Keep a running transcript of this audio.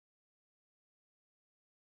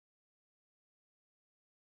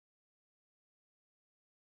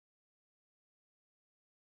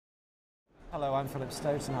Hello, I'm Philip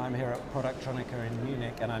Stoughton. I'm here at Productronica in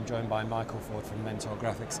Munich, and I'm joined by Michael Ford from Mentor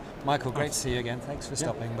Graphics. Michael, great to see you again. Thanks for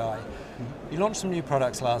stopping by. You launched some new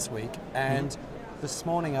products last week, and this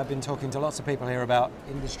morning I've been talking to lots of people here about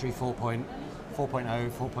Industry 4.0,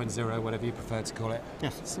 4.0, whatever you prefer to call it.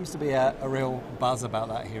 Yes. There seems to be a real buzz about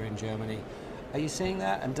that here in Germany. Are you seeing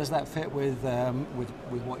that, and does that fit with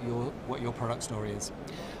what your product story is?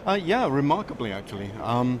 Yeah, remarkably actually.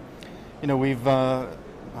 We've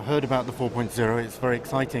heard about the 4.0. It's very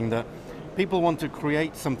exciting that people want to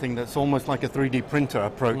create something that's almost like a 3D printer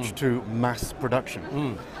approach to mass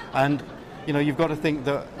production. And you've got to think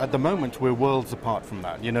that at the moment we're worlds apart from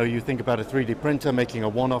that. You think about a 3D printer making a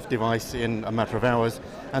one-off device in a matter of hours,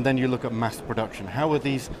 and then you look at mass production. How are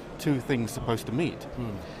these two things supposed to meet?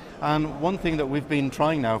 And one thing that we've been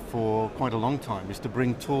trying now for quite a long time is to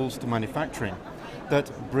bring tools to manufacturing that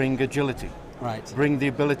bring agility, bring the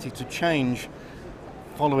ability to change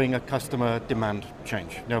following a customer demand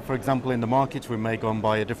change. For example, in the markets we may go and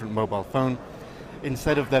buy a different mobile phone.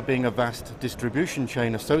 Instead of there being a vast distribution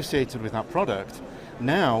chain associated with that product,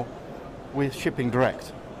 now we're shipping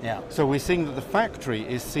direct. So we're seeing that the factory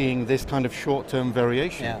is seeing this kind of short-term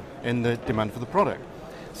variation in the demand for the product.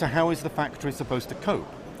 So how is the factory supposed to cope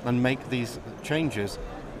and make these changes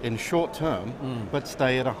in short term, but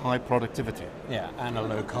stay at a high productivity? And a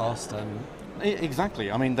low cost. And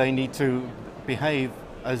exactly. I mean, they need to behave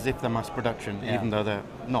as if they're mass production, even though they're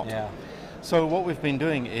not. So what we've been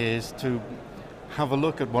doing is to have a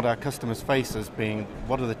look at what our customers face as being,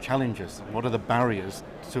 what are the challenges, what are the barriers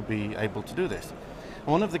to be able to do this.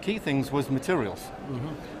 One of the key things was materials.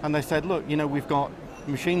 And they said, look, we've got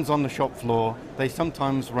machines on the shop floor, they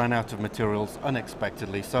sometimes ran out of materials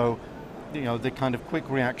unexpectedly. So, the kind of quick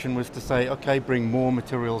reaction was to say, okay, bring more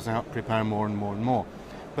materials out, prepare more and more and more.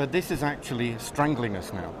 But this is actually strangling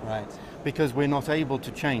us now. Because we're not able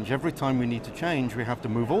to change. Every time we need to change, we have to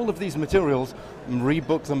move all of these materials and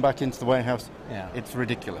rebook them back into the warehouse. It's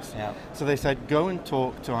ridiculous. So they said, go and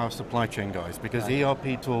talk to our supply chain guys, because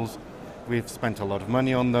ERP tools, we've spent a lot of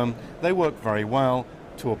money on them. They work very well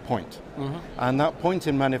to a point. And that point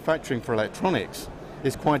in manufacturing for electronics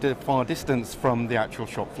is quite a far distance from the actual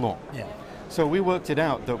shop floor. So we worked it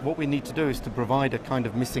out that what we need to do is to provide a kind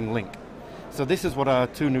of missing link. So this is what our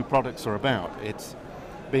two new products are about. It's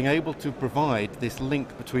being able to provide this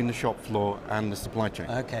link between the shop floor and the supply chain.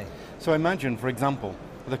 So imagine, for example,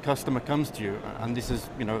 the customer comes to you, and this is,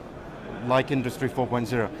 like Industry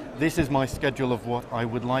 4.0, this is my schedule of what I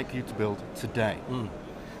would like you to build today.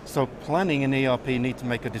 So planning and ERP need to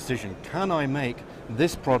make a decision. Can I make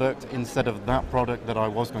this product instead of that product that I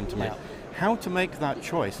was going to make? How to make that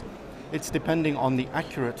choice? It's depending on the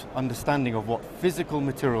accurate understanding of what physical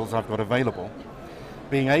materials I've got available,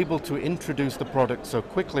 being able to introduce the product so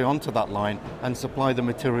quickly onto that line and supply the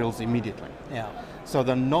materials immediately. So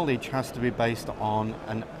the knowledge has to be based on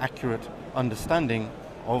an accurate understanding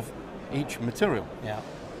of each material.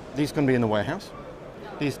 These can be in the warehouse.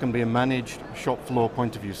 These can be in managed shop floor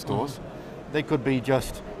point of view stores. They could be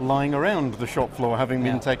just lying around the shop floor having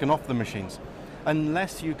been taken off the machines.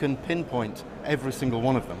 Unless you can pinpoint every single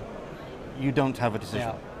one of them, you don't have a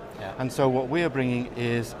decision. And so what we are bringing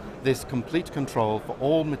is this complete control for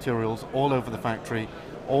all materials all over the factory,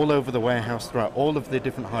 all over the warehouse, throughout all of the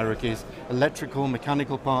different hierarchies, electrical,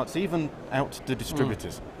 mechanical parts, even out to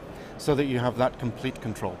distributors, so that you have that complete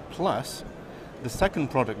control. Plus, the second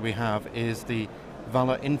product we have is the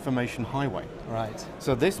Valor Information Highway.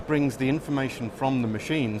 So this brings the information from the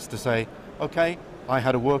machines to say, okay, I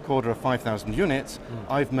had a work order of 5,000 units,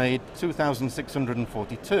 I've made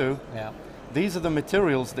 2,642. These are the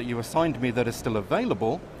materials that you assigned me that are still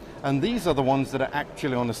available, and these are the ones that are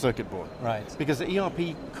actually on the circuit board. Because the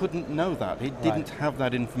ERP couldn't know that. It didn't have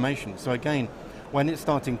that information. So again, when it's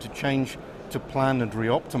starting to change to plan and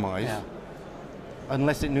re-optimize,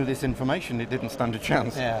 unless it knew this information, it didn't stand a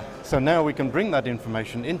chance. So now we can bring that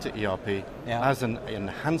information into ERP as an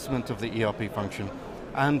enhancement of the ERP function,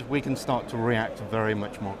 and we can start to react very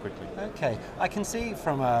much more quickly. I can see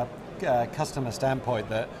from a customer standpoint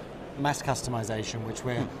that mass customization, which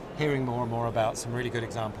we're hearing more and more about, some really good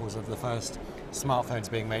examples of the first smartphones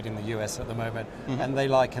being made in the US at the moment, and they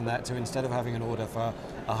liken that to, instead of having an order for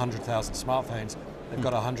 100,000 smartphones, they've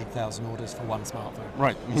got 100,000 orders for one smartphone.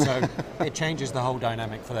 So it changes the whole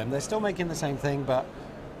dynamic for them. They're still making the same thing, but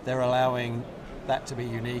they're allowing that to be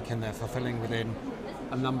unique, and they're fulfilling within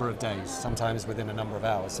a number of days, sometimes within a number of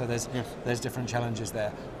hours. So there's different challenges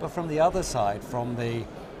there. But from the other side, from the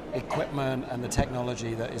equipment and the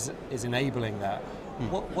technology that is enabling that,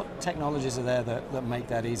 what technologies are there that make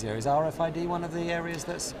that easier? Is RFID one of the areas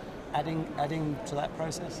that's adding to that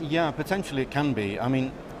process? Yeah, potentially it can be. I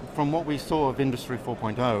mean, from what we saw of Industry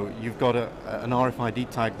 4.0, you've got an RFID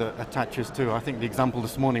tag that attaches to, I think the example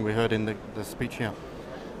this morning we heard in the speech here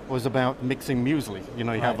was about mixing muesli. You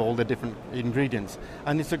know, you have all the different ingredients.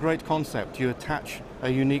 And it's a great concept. You attach a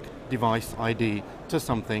unique device ID to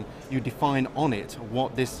something, you define on it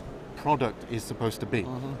what this product is supposed to be.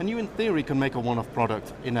 And you, in theory, can make a one-off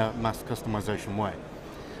product in a mass customization way.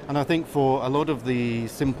 And I think for a lot of the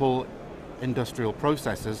simple industrial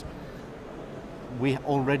processes, we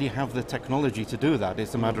already have the technology to do that.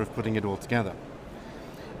 It's a matter of putting it all together.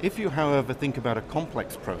 If you, however, think about a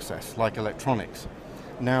complex process like electronics,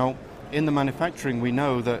 now in the manufacturing we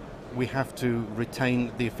know that we have to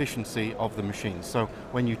retain the efficiency of the machine. So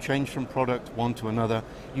when you change from product one to another,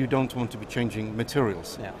 you don't want to be changing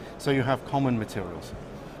materials. So you have common materials.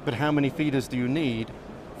 But how many feeders do you need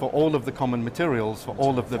for all of the common materials, for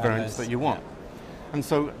all of the variants that you want? And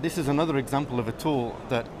so this is another example of a tool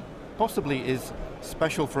that possibly is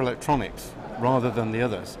special for electronics rather than the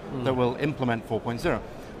others that will implement 4.0.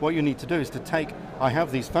 What you need to do is to take, I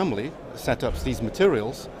have these family setups, these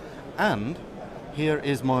materials, and here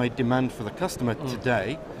is my demand for the customer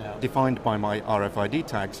today, defined by my RFID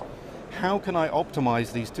tags. How can I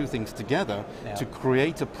optimize these two things together to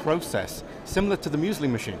create a process similar to the muesli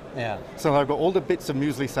machine? So I've got all the bits of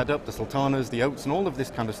muesli set up, the sultanas, the oats, and all of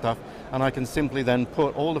this kind of stuff, and I can simply then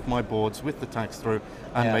put all of my boards with the tags through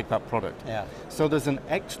and make that product. So there's an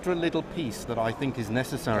extra little piece that I think is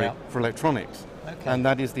necessary for electronics, and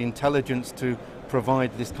that is the intelligence to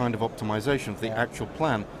provide this kind of optimization for the actual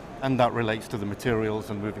plan. And that relates to the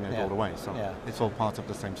materials and moving it all away. So it's all part of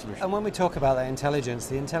the same solution. And when we talk about that intelligence,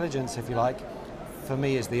 the intelligence, if you like, for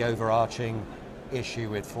me is the overarching issue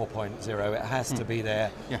with 4.0. It has to be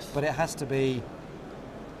there, but it has to be,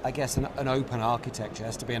 I guess, an open architecture. It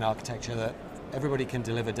has to be an architecture that everybody can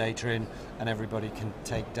deliver data in and everybody can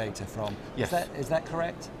take data from. Is that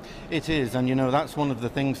correct? It is, and you know, that's one of the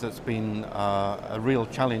things that's been a real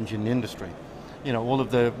challenge in the industry. You know, all of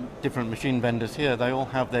the different machine vendors here, they all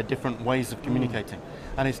have their different ways of communicating.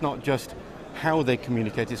 And it's not just how they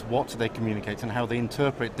communicate, it's what they communicate and how they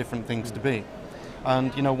interpret different things to be.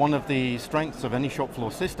 And you know, one of the strengths of any shop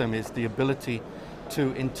floor system is the ability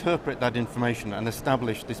to interpret that information and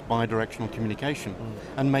establish this bidirectional communication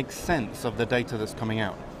and make sense of the data that's coming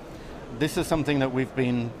out. This is something that we've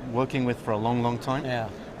been working with for a long, long time.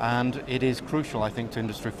 And it is crucial, I think, to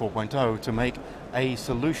Industry 4.0 to make a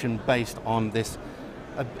solution based on this,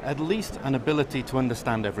 at least an ability to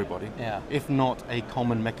understand everybody, if not a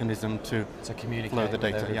common mechanism to communicate flow the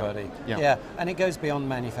data. With everybody. And it goes beyond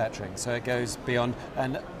manufacturing, so it goes beyond,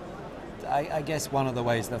 and I guess one of the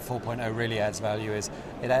ways that 4.0 really adds value is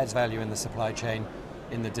it adds value in the supply chain,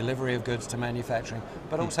 in the delivery of goods to manufacturing,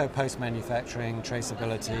 but also post-manufacturing,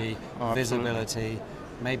 traceability, visibility,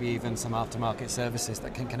 maybe even some aftermarket services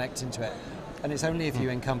that can connect into it. And it's only if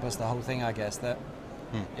you encompass the whole thing, I guess, that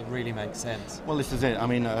it really makes sense. Well, this is it. I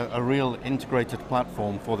mean, a real integrated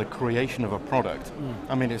platform for the creation of a product.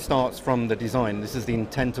 I mean, it starts from the design. This is the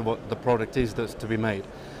intent of what the product is that's to be made.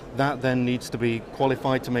 That then needs to be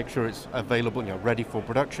qualified to make sure it's available, you know, ready for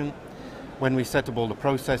production. When we set up all the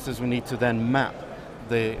processes, we need to then map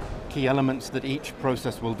the key elements that each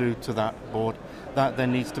process will do to that board. That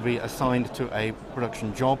then needs to be assigned to a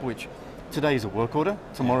production job, which today is a work order,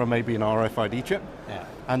 tomorrow may be an RFID chip,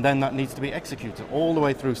 and then that needs to be executed all the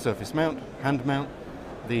way through surface mount, hand mount,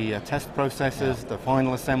 the test processes, the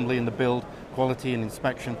final assembly and the build, quality and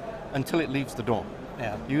inspection, until it leaves the door.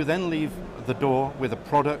 You then leave the door with a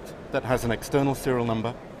product that has an external serial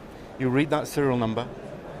number. You read that serial number,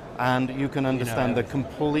 and you can understand the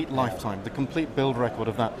complete lifetime, the complete build record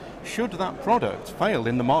of that. Should that product fail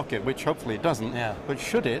in the market, which hopefully it doesn't, but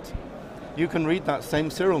should it, you can read that same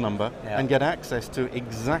serial number and get access to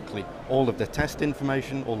exactly all of the test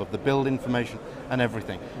information, all of the build information, and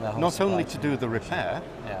everything. Not only to do the repair,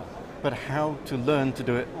 but how to learn to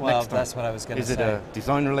do it next time. That's what I was going to say. Is it a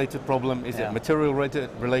design-related problem? Is it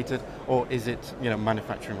material-related? Or is it, you know,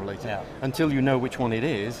 manufacturing-related? Until you know which one it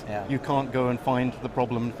is, you can't go and find the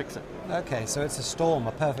problem and fix it. Okay, so it's a storm,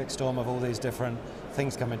 a perfect storm of all these different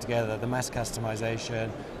things coming together. The mass customization,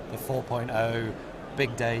 the 4.0,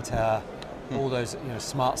 big data, all those, you know,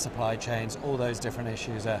 smart supply chains, all those different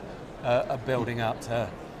issues are building up to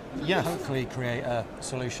hopefully create a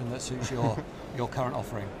solution that suits your current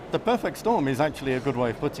offering. The perfect storm is actually a good way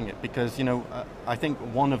of putting it, because, you know, I think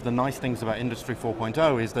one of the nice things about Industry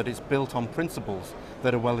 4.0 is that it's built on principles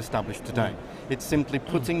that are well established today. It's simply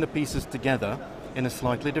putting the pieces together in a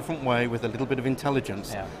slightly different way with a little bit of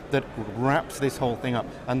intelligence that wraps this whole thing up.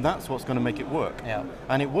 And that's what's going to make it work.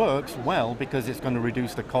 And it works well because it's going to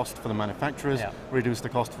reduce the cost for the manufacturers, reduce the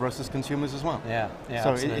cost for us as consumers as well.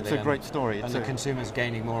 So it's a great story. And the consumers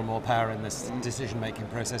gaining more and more power in this decision-making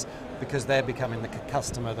process because they're becoming the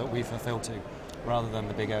customer that we fulfill to, rather than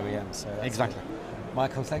the big OEMs. So exactly. Good.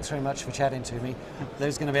 Michael, thanks very much for chatting to me.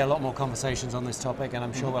 There's going to be a lot more conversations on this topic, and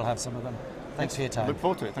I'm sure we'll have some of them. Thanks for your time. Look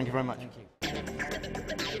forward to it. Thank you very much. Thank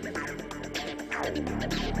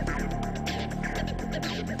you.